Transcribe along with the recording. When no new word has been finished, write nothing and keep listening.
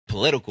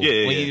political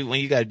when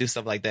you got to do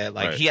stuff like that.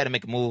 Like he had to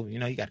make a move. You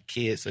know, he got a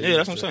kid. So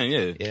that's what I'm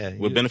saying. Yeah.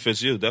 What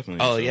benefits you,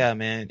 definitely. Oh, yeah,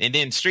 man. And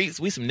then Streetz,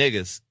 we some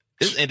niggas.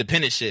 This is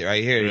independent shit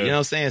right here. You know what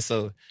I'm saying?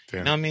 So, you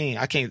know what I mean?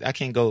 I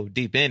can't go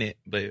deep in it,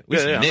 but we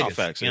some niggas.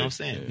 Facts, you know what I'm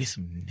saying? Yeah. We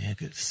some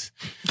niggas.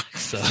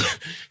 So.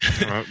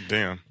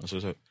 Damn. That's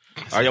what's up.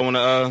 All right,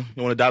 y'all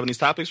wanna dive in these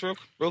topics real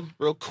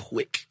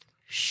quick?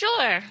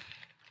 Sure.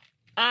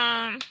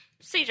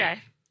 CJ.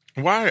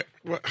 Why?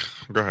 What?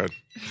 Go ahead.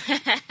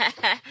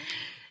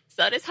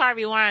 So this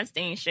Harvey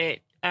Weinstein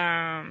shit,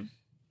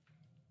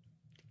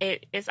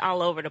 it's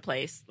all over the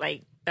place.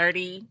 Like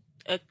 30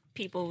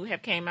 people who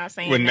have came out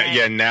saying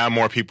that. Now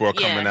more people are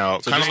coming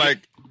out. So kind of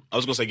like, I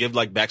was going to say, give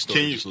like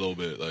backstory just a little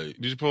bit. Like,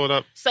 did you pull it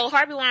up? So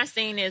Harvey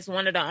Weinstein is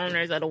one of the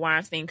owners of the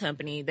Weinstein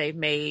Company. They've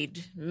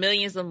made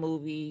millions of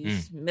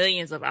movies,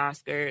 millions of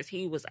Oscars.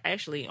 He was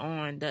actually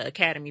on the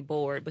Academy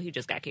board, but he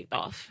just got kicked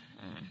off.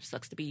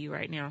 Sucks to be you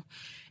right now.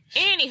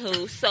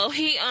 Anywho, so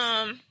he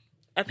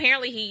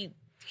apparently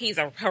he's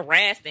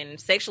harassed and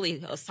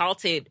sexually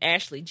assaulted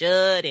Ashley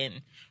Judd,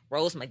 and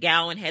Rose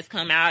McGowan has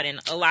come out, and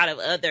a lot of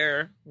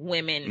other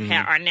women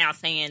are now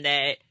saying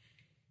that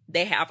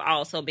they have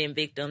also been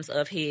victims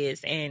of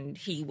his, and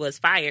he was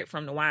fired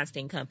from the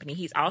Weinstein Company.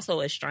 He's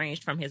also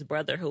estranged from his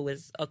brother, who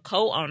is a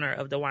co-owner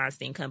of the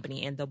Weinstein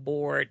Company, and the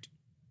board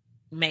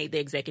made the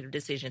executive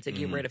decision to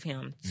get rid of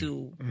him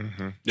to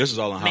this is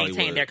all in maintain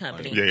Hollywood. Their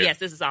company. Like, yes,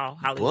 this is all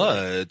Hollywood.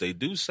 But they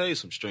do say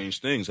some strange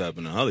things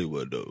happen in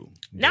Hollywood, though.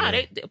 No,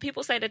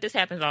 people say that this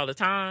happens all the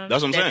time.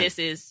 That's what I'm saying. This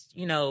is,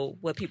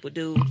 what people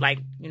do, like,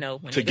 when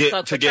to get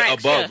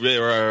above. Yeah,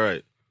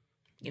 right.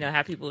 You know,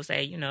 how people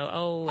say,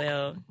 oh,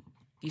 well,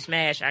 you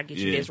smash, I get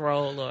you this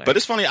role. Or... But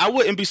it's funny, I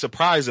wouldn't be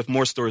surprised if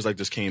more stories like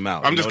this came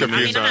out. I'm just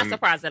confused. I'm not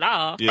surprised at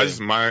all. Yeah.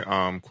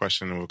 My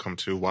question will come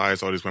to, why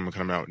is all these women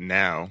coming out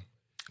now?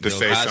 To Bill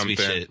say Cosby something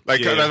shit.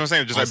 like that's what I'm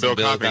saying, just Also like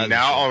Bill Cosby. Cosby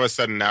Now shit. all of a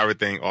sudden,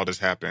 all this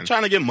happened.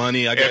 Trying to get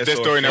money, I guess. This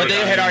story never but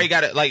they had already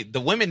got it. Like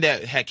the women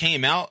that had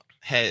came out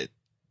had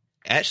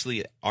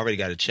actually already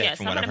got a check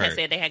from what I've heard. Some of them had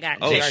said they had gotten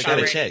they already got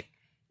a check.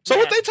 So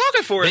what they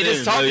talking for? They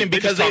just talking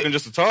because they talking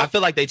just to talk. I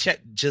feel like they check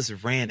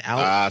just ran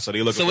out. So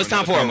they look. So it's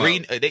time for a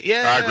read. I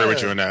agree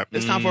with you on that.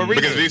 It's time for a read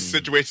because these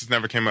situations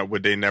never came up.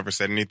 Would they never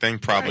said anything?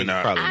 Probably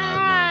not. Probably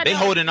not. They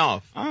holding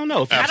off. I don't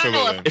know.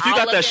 Absolutely. If you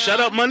got that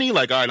shut up money,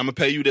 like, all right, I'm gonna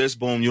pay you this.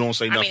 Boom, you don't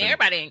say nothing. I mean,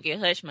 everybody didn't get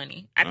hush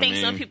money. I think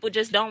some people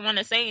just don't want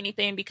to say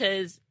anything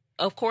because,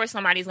 of course,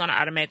 somebody's going to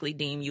automatically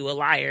deem you a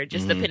liar,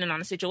 just depending on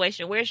the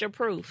situation. Where's your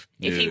proof?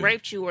 If he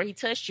raped you or he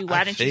touched you,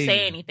 why didn't you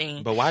say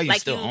anything? But why are you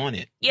still on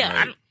it? Yeah,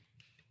 right.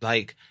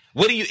 Like,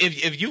 what do you?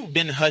 If you've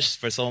been hushed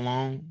for so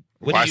long,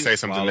 why say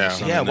something now?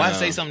 Yeah, why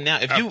say something now?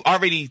 If you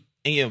already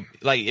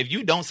if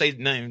you don't say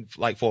nothing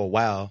like for a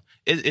while,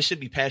 it should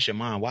be past your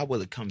mind. Why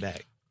will it come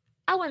back?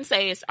 I wouldn't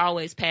say it's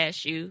always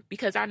past you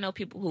because I know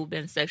people who've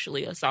been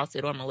sexually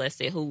assaulted or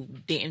molested who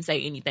didn't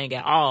say anything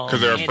at all.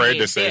 Because they're afraid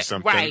to say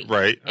something.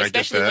 Right.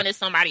 Especially when it's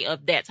somebody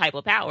of that type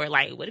of power.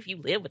 Like, what if you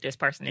live with this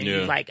person and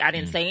you're like, I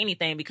didn't say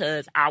anything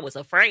because I was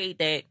afraid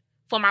that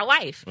for my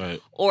life.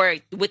 Right. Or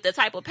with the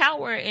type of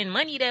power and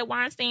money that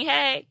Weinstein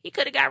had, he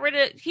could have got rid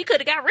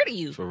of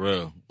you. For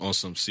real. On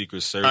some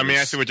Secret Service. I mean,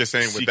 I see what you're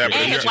saying with that.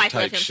 And his wife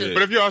left him too.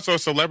 But if you're also a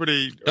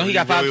celebrity, don't he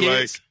got 5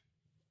 kids?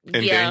 In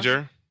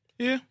danger?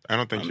 Yeah. I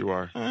don't think you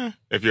are.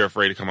 If you're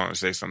afraid to come out and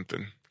say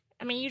something.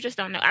 I mean, you just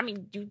don't know. I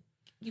mean, you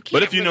can't.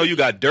 But if you know you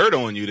got dirt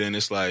on you, then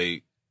it's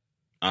like,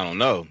 I don't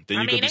know.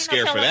 Then you could be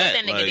scared for that.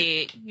 What nigga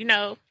did. You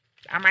know,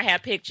 I might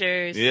have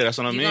pictures. Yeah, that's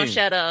what I mean. You gonna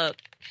shut up.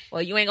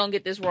 Or you ain't gonna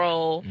get this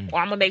role. Or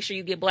I'm gonna make sure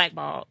you get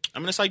blackballed. I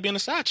mean, it's like being a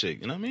side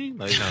chick. You know what I mean?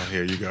 Like,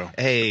 here you go.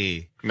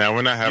 Hey. Now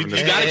we're not having this.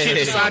 You gotta keep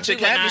the side chick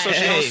happy so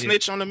she don't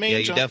snitch on the main. Yeah,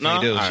 you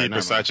definitely do. Keep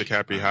the side chick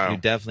happy. How? You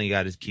definitely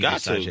got to keep the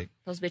side chick.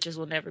 Those bitches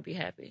will never be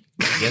happy.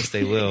 Yes,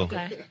 they will.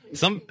 Okay.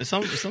 Some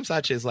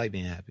side chicks like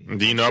being happy.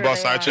 Do you know about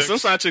side chicks? Some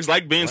side chicks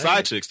like being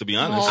side chicks, to be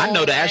honest. I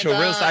know the actual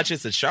real side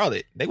chicks in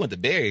Charlotte. They went to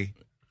Barry.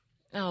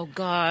 Oh,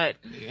 God.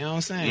 You know what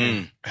I'm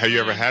saying? Have you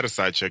ever had a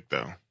side chick,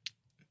 though?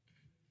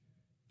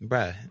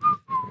 Bruh.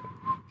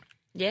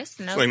 Yes,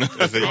 no. I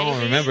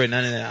don't remember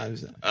none of that.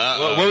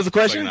 What was the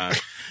question? Like,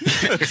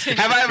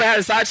 have I ever had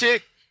a side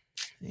chick?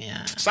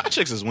 Yeah. Side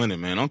chicks is winning,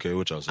 man. I don't care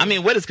what y'all say. I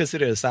mean, what is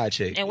considered a side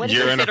chick? And what is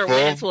considered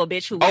winning to a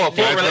bitch who... Oh, a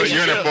full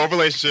relationship. You're in a full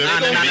relationship.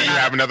 You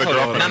have another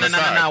girlfriend on the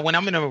side. No. When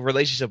I'm in a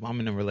relationship, I'm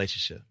in a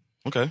relationship.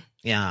 Okay.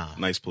 Yeah.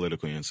 Nice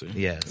political answer.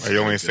 Yes. Are you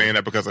only saying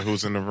that because of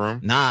who's in the room?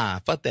 Nah,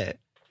 fuck that.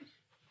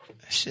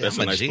 Shit, that's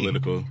a nice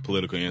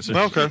political answer.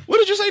 Okay. What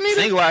did you say, Nita?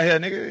 Single out here,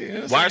 nigga. You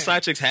know why are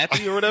side chicks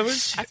happy or whatever? I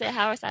said,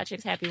 how are side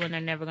chicks happy when they're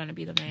never going to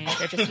be the man?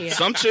 They're just here.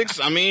 Some chicks,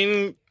 I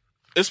mean,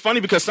 it's funny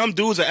because some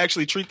dudes that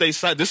actually treat their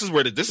side. This is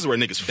where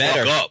niggas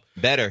fuck up.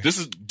 This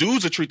is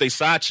dudes that treat their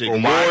side chick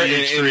more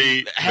and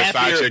treat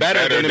happier, the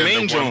better than the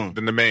main joint.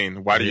 Than the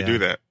main. Why do you do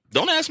that?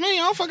 Don't ask me.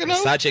 I don't fucking know.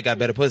 Side chick got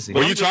better pussy.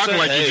 Well, you talking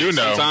like you do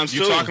know.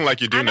 You talking like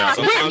you do know. Hold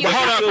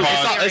up,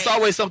 pause. It's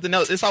always something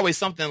else. It's always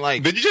something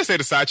like. Did you just say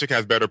the side chick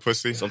has better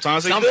pussy?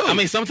 Sometimes they do. I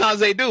mean, sometimes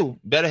they do.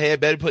 Better head,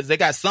 better pussy. They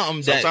got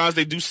something that. Sometimes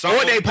they do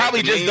something. Or they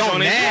probably just don't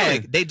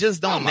nag. They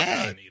just don't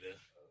nag.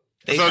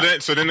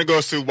 So then it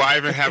goes to why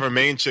even have a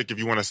main chick if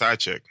you want a side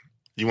chick?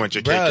 You want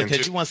your cake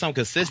because you want something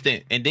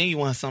consistent, and then you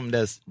want something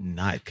that's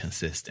not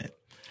consistent.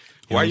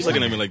 Why are you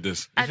looking at me like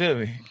this? You feel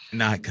me?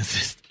 Not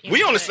consistent.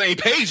 We on the same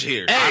page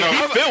here.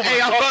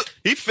 Hey,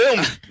 he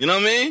filmed. You know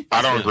what I mean?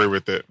 I don't agree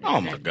with it.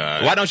 Oh my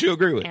God. Why don't you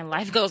agree with it? And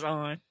life goes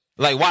on.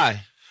 Like,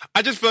 why?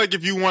 I just feel like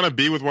if you want to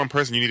be with one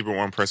person, you need to be with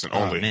one person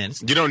only. Man.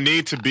 You don't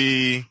need to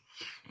be...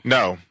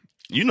 No.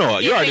 You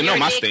already know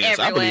my stance.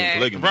 I believe in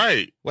polygamy.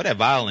 Right. What that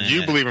violence?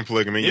 You believe in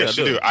polygamy. Yes,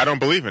 you do. I don't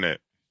believe in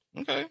it.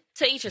 Okay.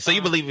 To each his So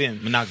you believe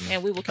in monogamy?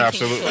 And we will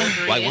continue to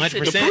agree. Like 100%?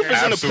 The proof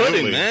is in the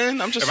pudding,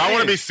 man. I'm just saying. If I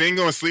want to be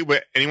single and sleep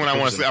with anyone I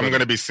want to sleep, I'm going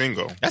to be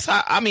single. That's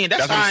how, that's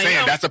what I'm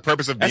saying. That's the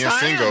purpose of being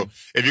single.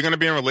 If you're going to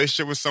be in a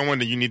relationship with someone,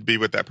 then you need to be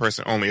with that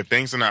person only. If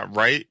things are not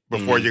right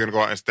before you're going to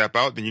go out and step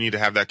out, then you need to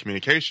have that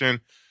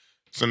communication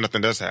so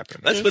nothing does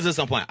happen. Let's put this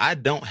on point. I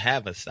don't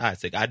have a side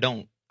chick.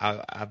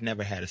 I've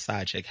never had a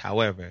side chick.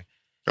 However.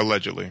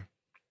 Allegedly.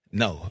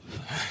 No.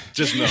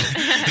 Just no.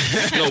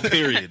 No,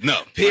 period.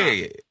 No.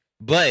 Period.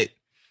 But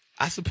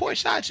I support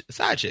side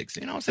chicks.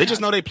 You know what I'm saying? They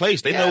just know their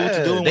place. They know what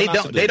to do. And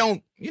they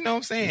don't. You know what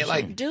I'm saying?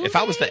 Like, if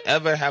I was to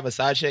ever have a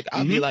side chick,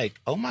 I'd be like,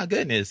 oh my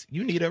goodness,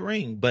 you need a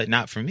ring, but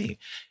not for me.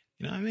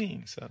 You know what I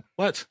mean? So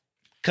what?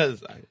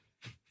 Because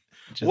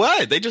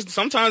what? They just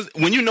sometimes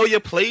when you know your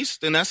place,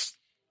 then that's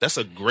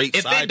a great.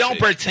 If it don't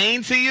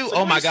pertain to you,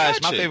 oh my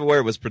gosh, my favorite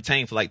word was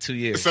pertain for like 2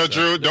 years. So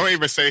Drew, don't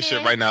even say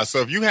shit right now. So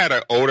if you had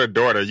an older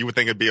daughter, you would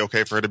think it'd be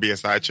okay for her to be a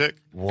side chick?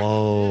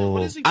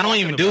 Whoa! I don't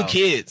even do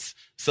kids.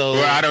 So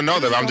well, I don't know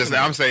that.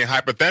 I'm saying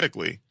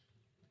hypothetically.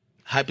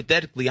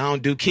 Hypothetically, I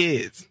don't do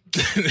kids.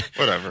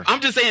 Whatever.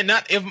 I'm just saying,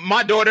 not if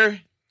my daughter,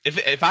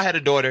 if I had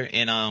a daughter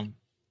and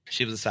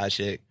she was a side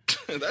chick.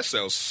 That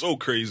sounds so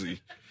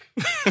crazy.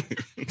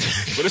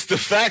 But it's the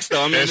facts,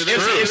 though. I mean,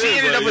 if she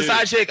ended up a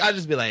side chick, I'd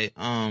just be like,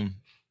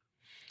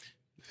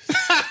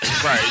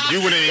 Right,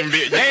 you wouldn't even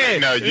be.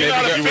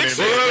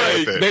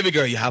 Baby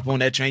girl, you hop on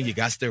that train, you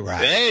got to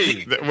ride.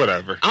 Hey,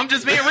 whatever. I'm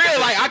just being real.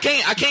 Like I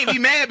can't be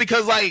mad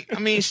because, like, I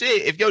mean,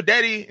 shit. If your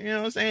daddy, you know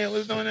what I'm saying,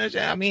 was doing that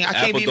shit, I mean, I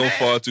can't be mad. Apple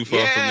don't fall too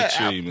far from the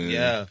tree, man.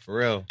 Yeah, for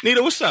real.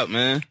 Nita, what's up,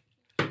 man?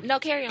 No,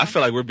 carry on. I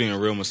feel like we're being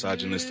real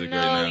misogynistic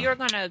right now. No, you're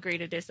gonna agree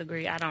to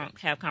disagree. I don't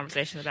have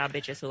conversations about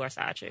bitches who are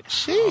side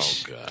chicks.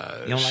 Sheesh. Oh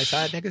God. You don't like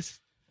side niggas?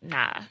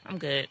 Nah, I'm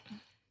good.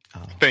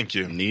 Oh. Thank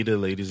you, Nita,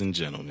 ladies and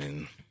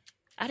gentlemen.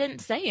 I didn't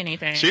say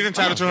anything. She's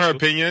entitled to her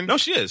opinion. No,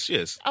 she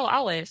is. Oh,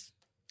 always.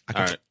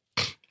 All right.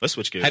 Let's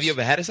switch gears. Have you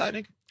ever had a side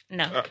nigga?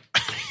 No.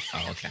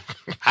 Oh, okay.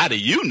 How do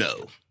you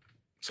know?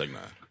 It's like, nah.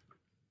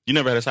 You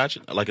never had a side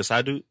chick? Like a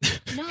side dude?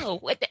 No.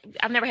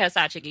 I've never had a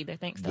side chick either.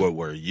 Thanks. Where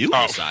were you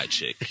a side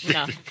chick?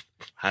 No.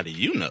 How do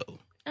you know?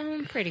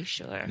 I'm pretty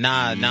sure.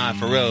 Nah,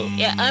 for real.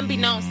 Yeah,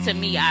 unbeknownst to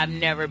me, I've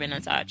never been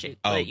a side chick.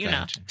 But, you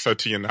know. So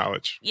to your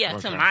knowledge. Yeah,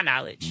 to my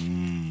knowledge.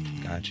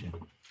 Gotcha.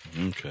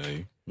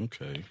 Okay.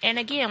 And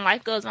again,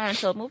 life goes on,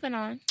 so moving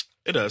on.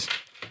 It does.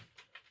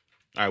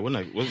 All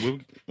right,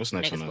 what's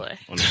next niggas, on boy.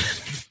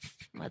 that?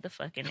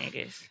 Motherfucking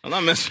niggas. I'm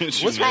not messing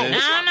with you. What's wrong? Nah,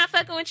 I'm not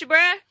fucking with you,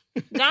 bruh.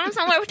 Go on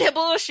somewhere with that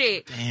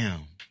bullshit. Damn.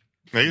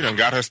 Now you done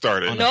got her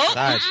started. Nope.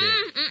 Side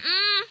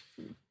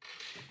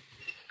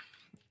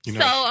you know,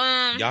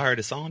 so, y'all heard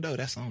the song though?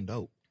 That song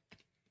dope.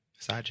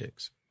 Side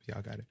chicks.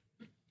 Y'all got it.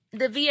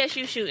 The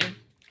VSU shooting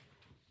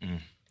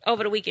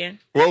over the weekend.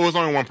 Well, it was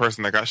only one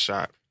person that got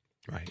shot.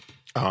 Right.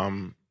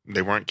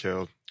 They weren't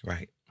killed.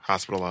 Right.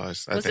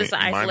 Hospitalized. Was this an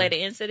isolated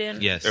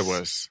incident? Yes. It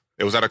was.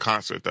 It was at a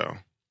concert though.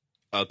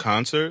 A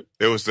concert?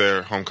 It was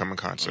their homecoming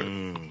concert.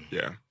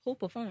 Yeah. Who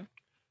performed?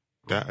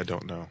 That I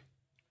don't know.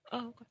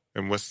 Oh, okay.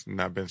 And what's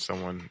not been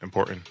someone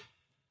important.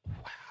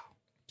 Wow.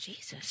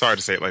 Jesus. Sorry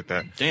to say it like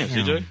that. Damn,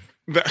 CJ.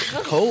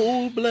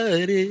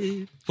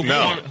 Cold-blooded.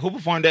 Who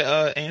performed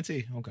at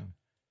A&T? Okay.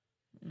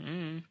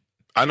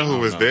 I know who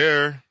was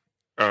there.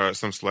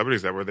 Some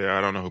celebrities that were there.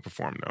 I don't know who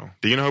performed though.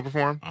 Do you know who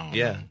performed?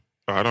 Yeah.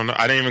 Oh, I don't know.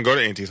 I didn't even go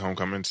to A&T's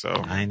homecoming, so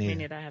I ain't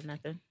either. I have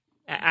nothing.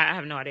 I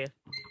have no idea.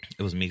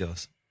 It was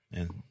Migos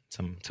and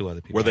two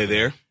other people. Were they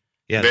there?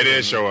 Yeah, they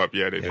did show up.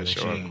 Yeah, they did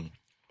show up.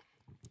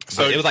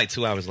 So it was like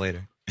 2 hours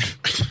later.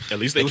 At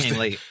least they came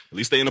late. At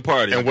least they in the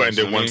party. And went and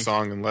did one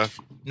song and left.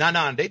 No,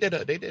 they did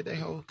their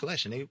whole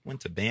collection. They went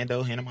to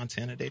Bando, Hannah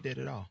Montana. They did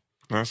it all.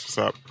 That's what's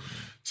up.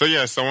 So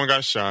yeah, someone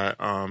got shot.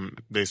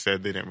 They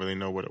said they didn't really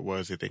know what it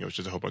was. They think it was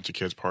just a whole bunch of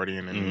kids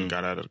partying and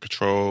got out of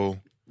control.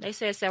 They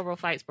said several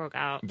fights broke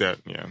out.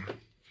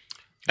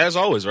 As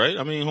always, right?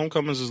 I mean,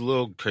 homecomings is a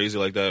little crazy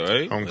like that,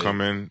 right?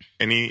 Homecoming,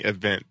 any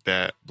event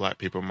that black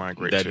people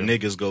migrate that to.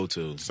 niggas go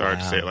to. Sorry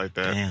to say it like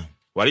that. Damn.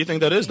 Why do you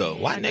think that is, though?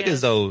 Why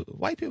niggas, though?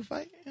 White people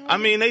fight? I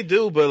mean, they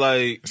do, but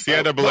like...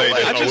 CIAA,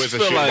 I just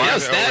feel like... They'll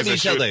stab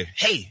each other.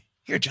 Hey,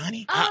 here,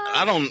 Johnny.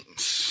 I don't...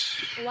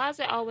 Why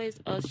is it always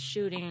a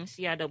shooting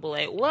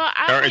CIAA? Well,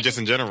 or just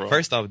in general.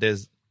 First off,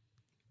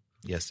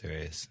 yes, there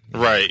is.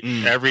 Right.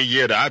 Every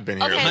year that I've been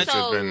here. Okay,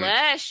 so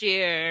last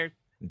year...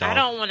 Dolph. I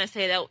don't want to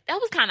say that. That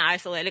was kind of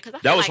isolated because I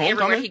that feel was like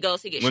homecoming? everywhere he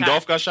goes, he gets when shot.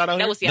 Dolph got shot out here?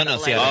 That was CIAA.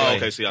 CIAA. No, Oh,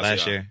 okay.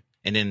 Last year.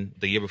 And then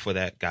the year before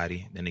that,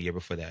 Gotti. Then the year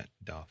before that,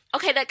 Dolph.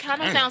 Okay, that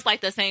kind of sounds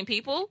like the same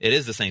people. It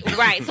is the same people.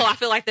 Right, so I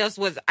feel like this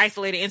was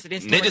isolated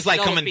incidents. They just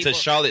like coming to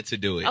Charlotte to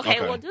do it.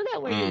 Okay, well, do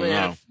that where you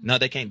live. No,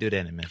 they can't do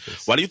that in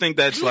Memphis. Why do you think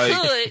that's you like...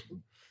 could.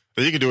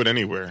 But you can do it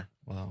anywhere.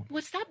 Well,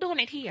 stop doing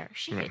it here.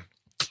 Shit.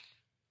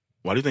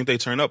 Why do you think they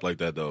turn up like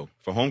that, though,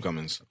 for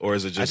homecomings? Or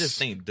is it just... I just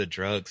think the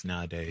drugs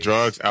nowadays.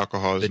 Drugs,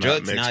 alcohol is the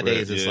drugs not mixed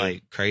nowadays with. is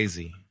like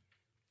crazy.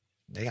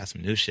 They got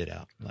some new shit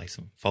out, like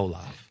some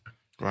Folife.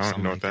 Well, I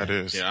don't know what that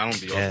is. Yeah, I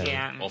don't be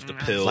off the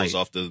pills, like,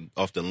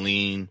 off the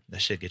lean.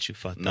 That shit get you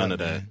fucked up. None of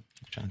that. Man.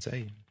 I'm trying to tell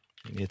you.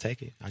 You need to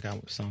take it. I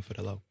got some for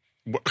the low.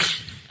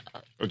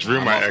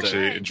 Drew might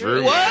actually.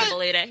 Drew. What? I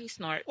believe that he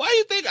snort. Why do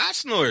you think I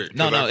snort?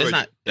 No, it's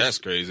not. That's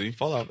crazy.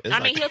 Folife. I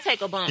mean, he'll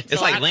take a bump.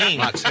 It's like lean.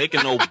 I'm not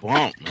taking no bump.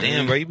 Man.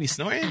 Damn, bro, you be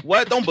snorting?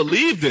 What? Don't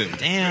believe them.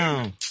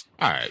 Damn.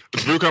 All right.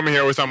 Drew coming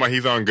here always talking about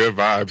he's on good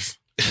vibes.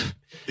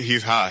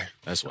 He's high.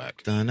 That's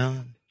whack.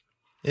 Dunno.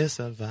 It's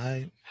a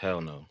vibe.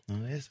 Hell no.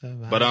 No, it's a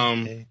vibe.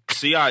 But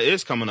CI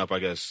is coming up, I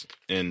guess,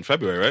 in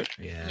February, right?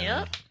 Yeah.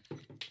 Yep.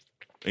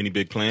 Any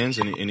big plans?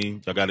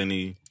 Any? Y'all got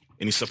any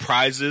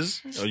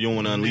surprises? Or you don't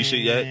want to unleash it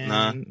yet?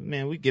 Nah.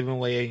 Man, we giving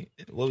away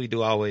what we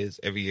do always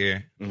every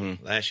year.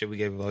 Mm-hmm. Last year we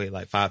gave away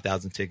like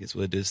 5,000 tickets.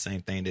 We'll do the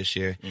same thing this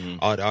year. Mm-hmm.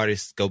 All the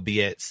artists go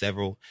be at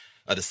several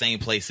of the same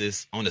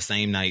places on the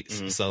same nights.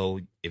 Mm-hmm.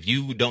 So if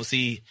you don't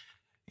see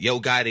Yo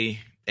Gotti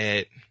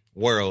at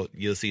World,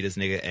 you'll see this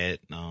nigga at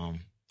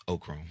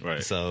Oak Room.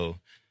 Right. So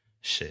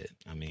shit.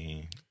 I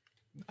mean,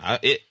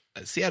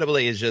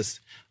 CIAA is just.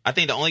 I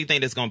think the only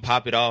thing that's gonna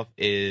pop it off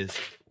is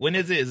when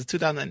is it? Is it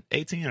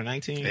 2018 or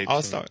 19?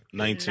 All Star.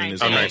 19 is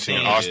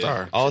 19 All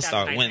Star. All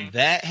Star. When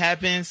that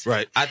happens,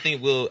 right? I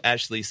think we'll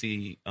actually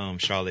see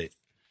Charlotte,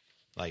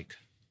 like,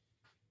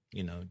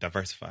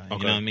 diversify. Okay. You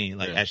know what I mean?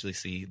 Like actually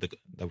see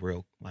the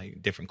real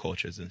like different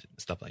cultures and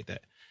stuff like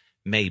that.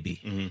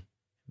 Maybe.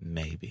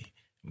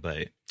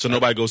 But so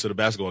nobody goes to the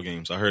basketball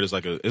games. I heard it's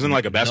isn't it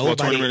like a basketball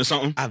tournament or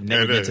something? I've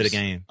never been to the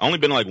game. I only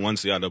been to like one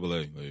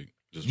CIAA.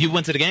 You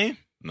went to the game?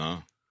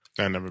 No.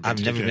 I've never been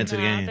to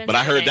the game. But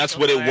I heard that's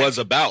what it was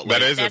about.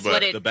 That is that's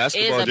what it the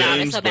basketball is games. about.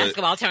 It's a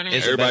basketball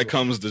tournament. Everybody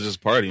comes to just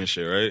party and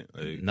shit, right?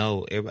 Like,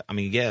 no, I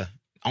mean, yeah,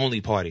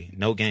 only party,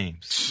 no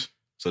games.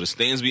 So the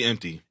stands be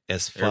empty.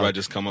 As fuck. Everybody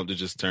just come up to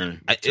just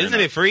turn. Isn't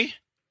it free?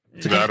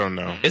 I don't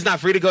know. It's not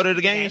free to go to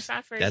the games? It's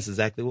not free. That's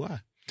exactly why.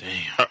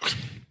 Damn.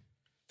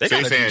 So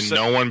you're saying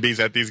no one beats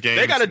at these games?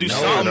 They got to do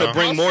something to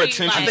bring more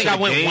attention. I think I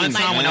went one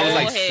time when I was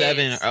like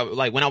heads. 7,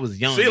 like when I was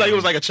young. See, like it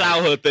was like a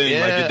childhood thing. Yeah.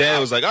 Like your dad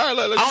was like, all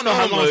right, let's I don't know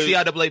how long like,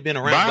 CIAA been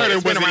around. But I heard But it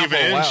it's been wasn't around even for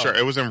a in while. Charlotte.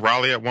 It was in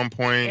Raleigh at one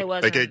point. It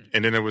wasn't.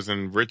 And then it was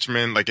in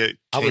Richmond. Like it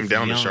came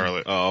down to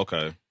Charlotte. Oh,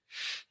 okay.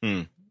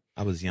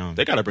 I was young.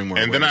 They got to bring more.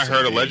 And then I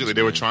heard allegedly games,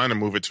 they were trying to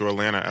move it to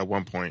Atlanta at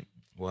one point.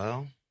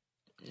 Well,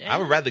 I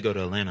would rather go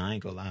to Atlanta. I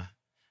ain't gonna lie.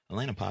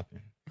 Atlanta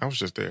popping. I was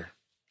just there.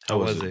 How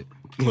was it?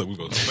 Look, we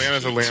go.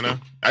 Atlanta's Atlanta.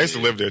 I used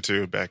to live there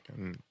too,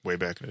 way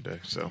back in the day.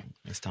 So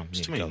It's time for me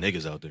There's to too go. many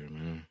niggas out there,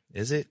 man.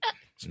 Is it?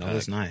 No,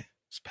 it's not.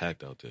 It's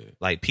packed out there.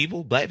 Like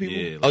people, black people.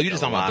 Yeah, Oh, like you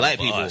just a talking about lot black of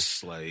people?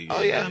 us, like,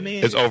 Oh yeah, I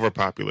mean it's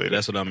overpopulated.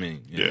 That's what I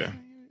mean. Yeah.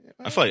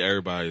 I feel like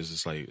everybody's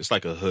just like it's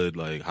like a hood,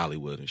 like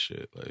Hollywood and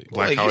shit. Like,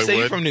 Black like, you say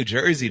you Hollywood? from New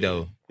Jersey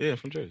though. yeah,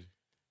 from Jersey.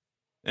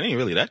 It ain't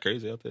really that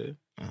crazy out there.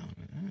 Oh,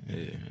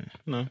 Yeah,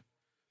 no,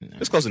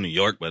 it's close to New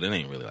York, but it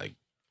ain't really like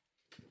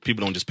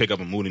people don't just pick up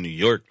and move to New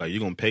York. Like you're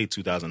gonna pay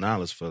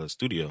 $2,000 for the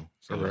studio,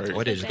 so Right.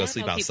 Or they just go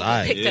sleep People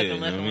outside. picked up yeah, and you know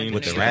left what I on mean,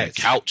 with the Sleep on rats.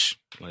 couch.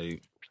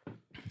 Like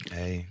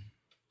Hey,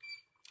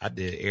 I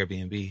did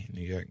Airbnb in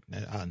New York.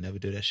 I'll never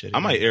do that shit. I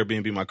might again.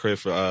 Airbnb my crib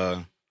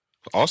for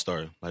All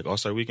Star, like All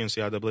Star weekend,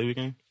 CIAA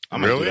weekend. I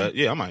might Really? do that.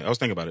 Yeah, I might. I was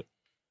thinking about it.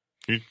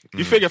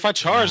 You figure if I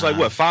charge like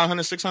Nah. what $500,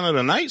 $600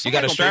 a night, You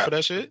got a somebody gonna pay strap for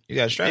that shit. You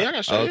got a strap? Yeah, I got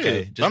a strap,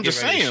 Okay, yeah. I'm get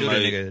just ready to saying, shoot a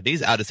like- nigga.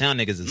 These out of town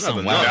niggas is Never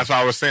something know. wild. That's what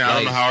I was saying. I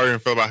don't know how I even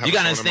feel about having You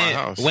gotta someone in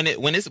my house. understand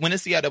when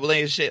it's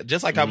CIAA and shit.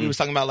 Just like how we was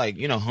talking about, like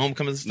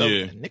homecomings and stuff.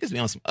 Yeah. Niggas be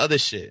on some other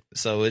shit.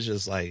 So it's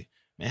just like,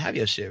 man, have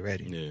your shit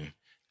ready. Yeah,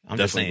 I'm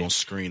just definitely saying. gonna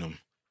screen them.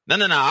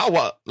 No. I'll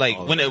walk like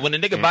Oh, when yeah. the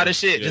nigga buy the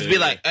shit, Yeah, just be yeah.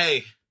 like,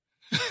 hey,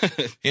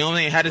 you know what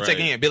I mean? How to take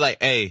Right. it in? Be like,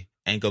 hey,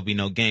 ain't gonna be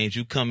no games.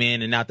 You come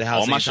in and out the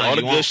house. All my anytime all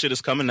the you good want. shit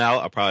is coming out.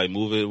 I'll probably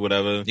move it,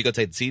 whatever. You gonna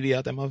take the TV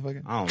out that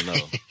motherfucker? I don't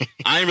know.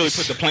 I ain't really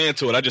put the plan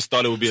to it. I just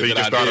thought it would be So a you good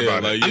just idea. thought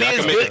about it. Like, yeah, I mean, can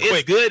it's make good. it quick.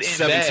 It's good and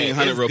bad.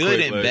 1700 It's real good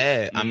quick, and like,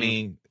 bad. I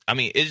mhm.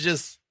 mean, it's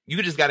just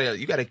you just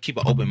gotta keep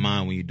an open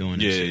mind when you're doing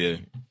this. Yeah, shit.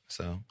 yeah.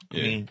 So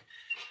Yeah.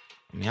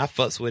 I mean, I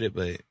fucks with it,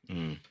 but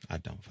Mm. I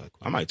don't fuck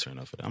with I might turn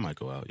up for that. I might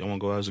go out. Y'all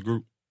want to go out as a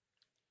group?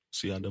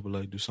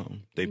 CIAA, do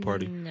something. Day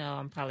party. No,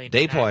 I'm probably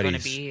Day not going to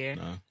parties. be here.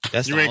 Nah. it.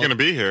 That's You the ain't only- gonna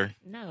be here.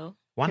 No,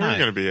 Why Where not? you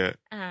gonna be at?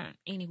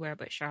 anywhere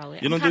but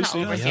Charlotte. You I'm don't do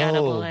kind of over CI?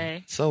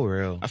 CIAA. So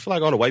real. I feel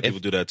like all the white If-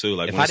 people do that too.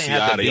 Like if when I didn't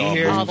have to they be all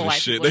here- move All the and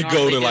white shit. people They go to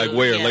normally like do,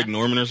 where, yeah. Lake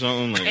Norman or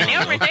something. Like, And I they'll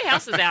don't rent know. their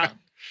houses out.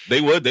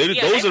 They would. Yeah, Those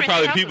they are rent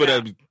probably their people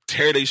houses that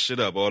tear their shit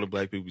up. All the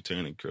black people be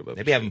tearing their crib up.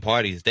 They be having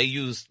parties.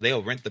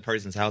 They'll rent the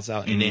person's house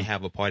out and then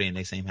have a party in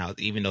their same house,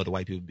 even though the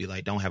white people be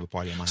like, don't have a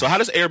party in my So house. how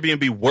does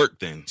Airbnb work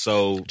then?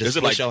 So Just is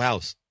it push like your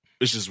house.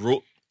 it's just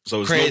rule?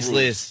 So it's no rules.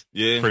 Craigslist.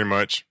 Yeah. Pretty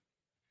much.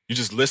 You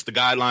just list the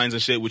guidelines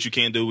and shit, what you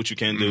can't do, what you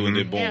can do, and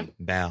then boom.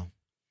 Bow.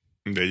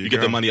 There you get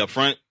go. the money up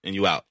front and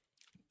you out.